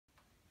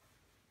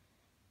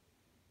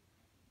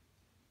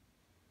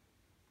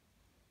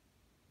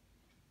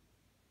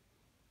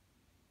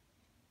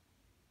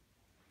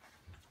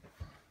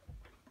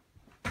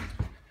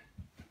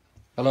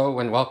Hello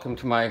and welcome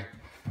to my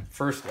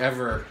first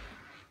ever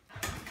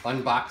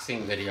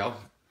unboxing video.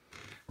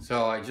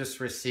 So I just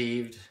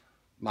received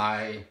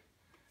my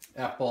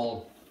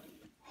Apple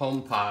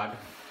HomePod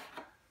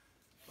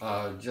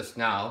just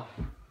now,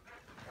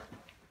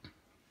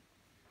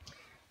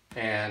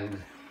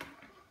 and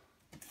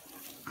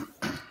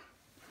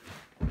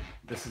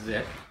this is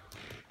it.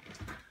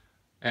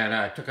 And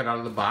I took it out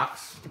of the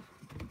box.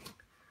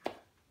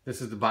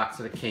 This is the box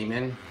that it came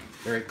in.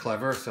 Very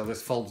clever. So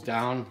this folds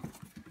down.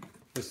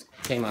 This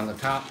came on the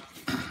top,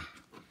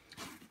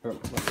 or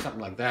something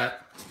like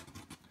that.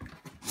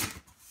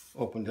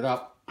 Opened it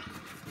up,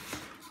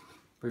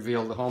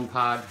 revealed the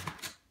HomePod,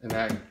 and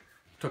I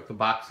took the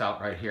box out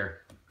right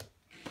here.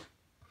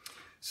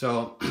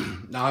 So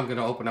now I'm going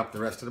to open up the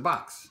rest of the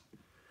box.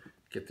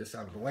 Get this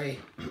out of the way.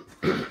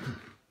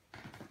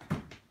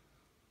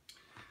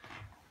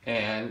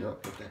 And I'll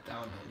put that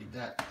down, I'll leave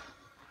that.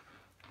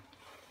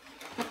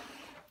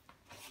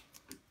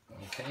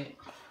 Okay.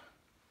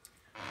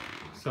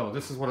 So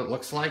this is what it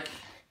looks like,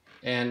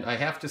 and I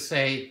have to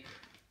say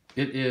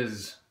it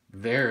is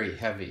very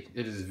heavy.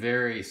 It is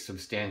very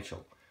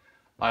substantial.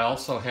 I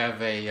also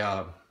have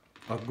a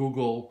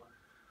Google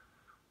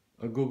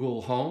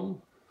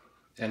Home,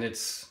 and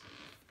the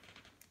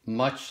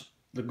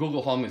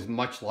Google Home is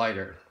much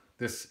lighter.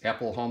 This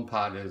Apple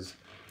HomePod is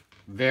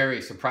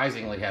very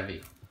surprisingly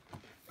heavy.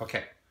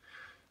 Okay,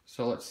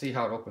 so let's see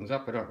how it opens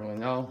up. I don't really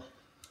know.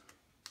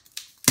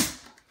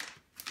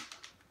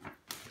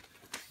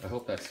 I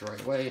hope that's the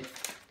right way.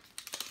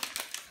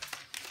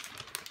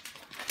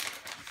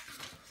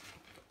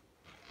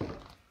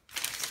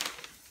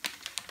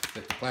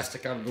 Get the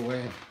plastic out of the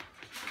way.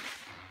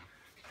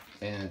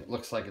 And it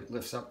looks like it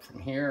lifts up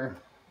from here.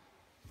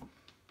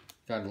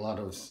 Got a lot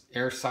of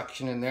air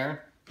suction in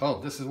there.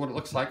 Oh, this is what it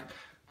looks like.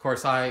 Of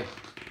course, I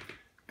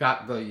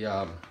got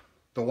the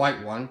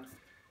white one.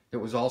 It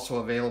was also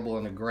available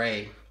in a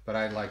gray, but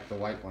I like the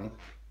white one.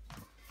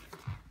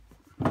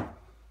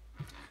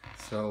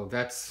 So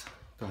that's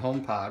the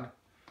HomePod,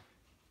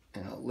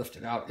 and I'll lift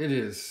it out. It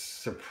is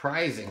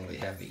surprisingly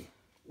heavy.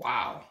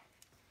 Wow.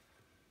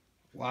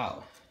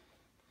 Wow.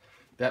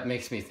 That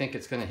makes me think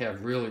it's going to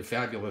have really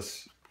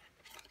fabulous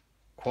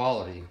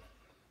quality.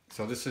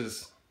 So this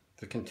is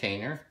the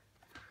container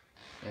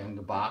and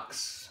the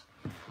box.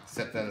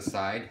 Set that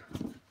aside.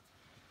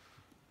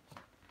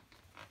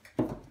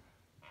 And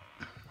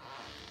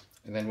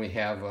then we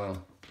have a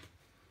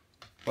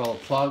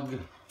plug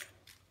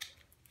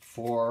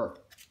for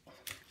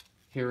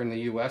here in the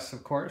US,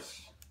 of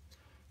course.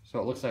 So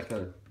it looks like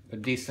a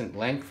decent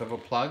length of a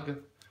plug.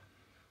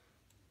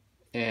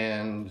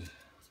 And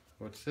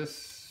what's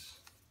this?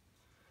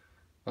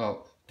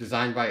 Oh,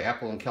 designed by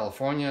Apple in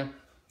California.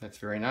 That's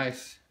very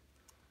nice.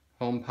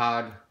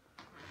 HomePod.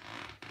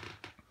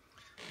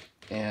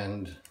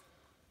 And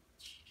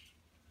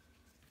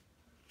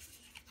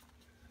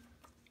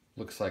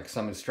looks like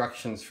some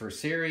instructions for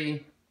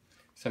Siri.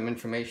 Some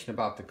information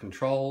about the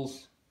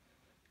controls.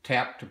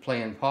 Tap to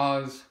play and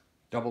pause.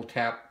 Double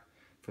tap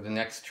for the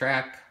next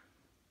track,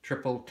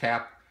 triple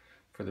tap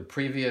for the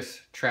previous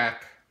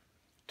track,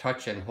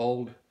 touch and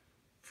hold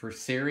for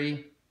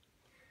Siri,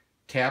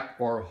 tap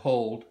or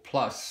hold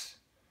plus,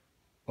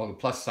 the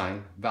plus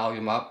sign,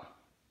 volume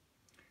up,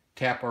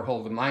 tap or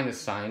hold the minus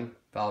sign,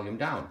 volume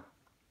down.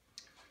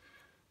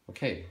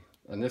 Okay,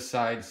 on this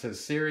side it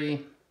says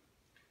Siri,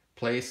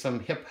 play some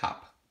hip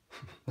hop.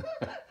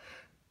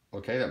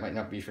 Okay, that might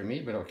not be for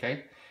me, but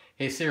okay.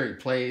 Hey Siri,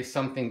 play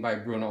something by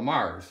Bruno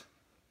Mars.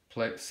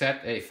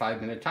 Set a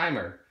 5-minute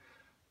timer.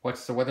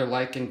 What's the weather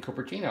like in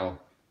Cupertino?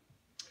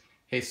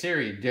 Hey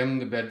Siri, dim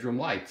the bedroom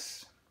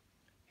lights.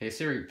 Hey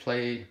Siri,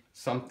 play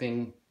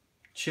something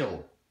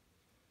chill.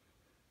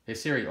 Hey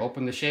Siri,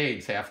 open the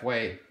shades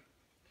halfway.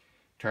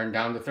 Turn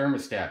down the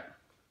thermostat.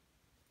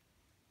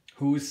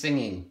 Who's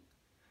singing?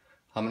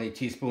 How many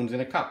teaspoons in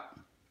a cup?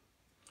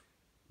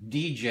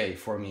 DJ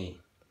for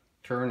me.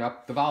 Turn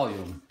up the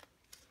volume.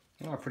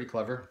 Oh, pretty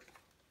clever.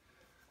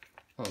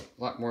 Oh,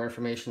 a lot more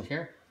information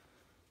here.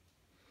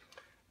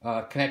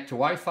 Connect to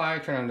Wi-Fi,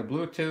 turn on the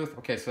Bluetooth.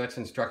 Okay, so that's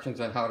instructions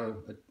on how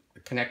to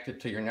connect it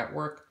to your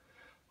network.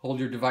 Hold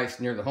your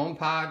device near the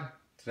HomePod.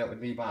 So that would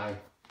be my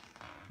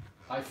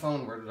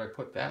iPhone. Where did I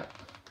put that?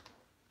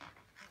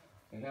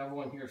 I have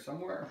one here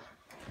somewhere.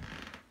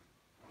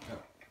 Oh,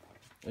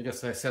 I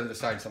guess I set it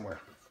aside somewhere.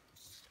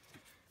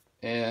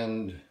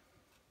 And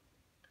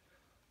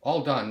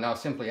all done. Now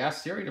simply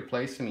ask Siri to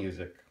play some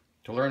music.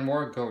 To learn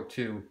more, go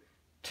to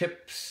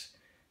Tips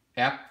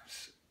app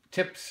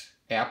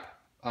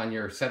on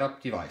your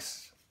setup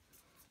device.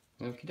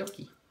 Okie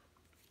dokie.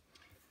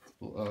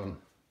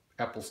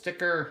 Apple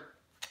sticker.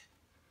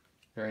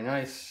 Very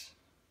nice.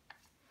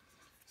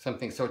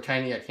 Something so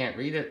tiny I can't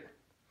read it.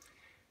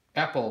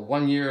 Apple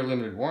 1-year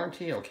limited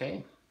warranty.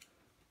 Okay.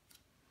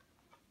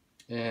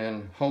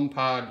 And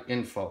HomePod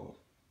info.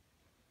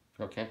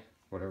 Okay,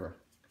 whatever.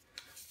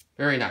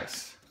 Very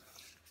nice.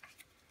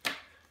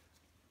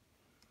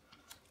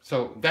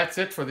 So that's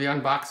it for the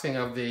unboxing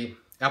of the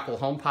Apple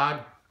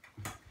HomePod.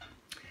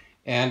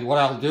 And what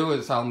I'll do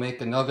is I'll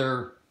make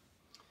another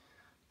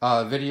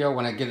video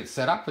when I get it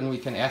set up, and we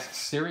can ask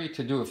Siri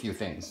to do a few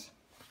things.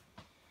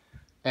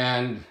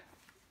 And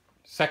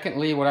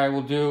secondly, what I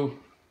will do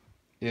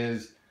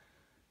is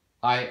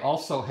I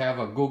also have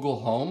a Google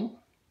Home,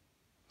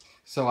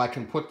 so I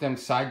can put them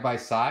side by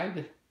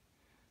side,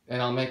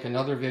 and I'll make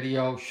another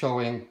video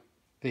showing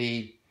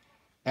the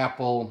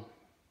Apple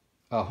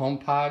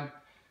HomePod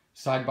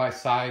side by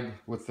side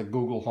with the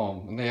Google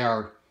Home. And they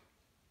are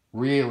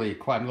really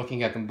quite, I'm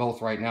looking at them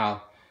both right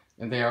now,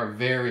 and they are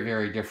very,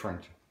 very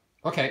different.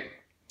 Okay,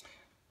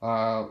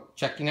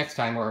 check you next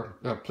time, or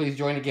please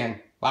join again.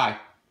 Bye.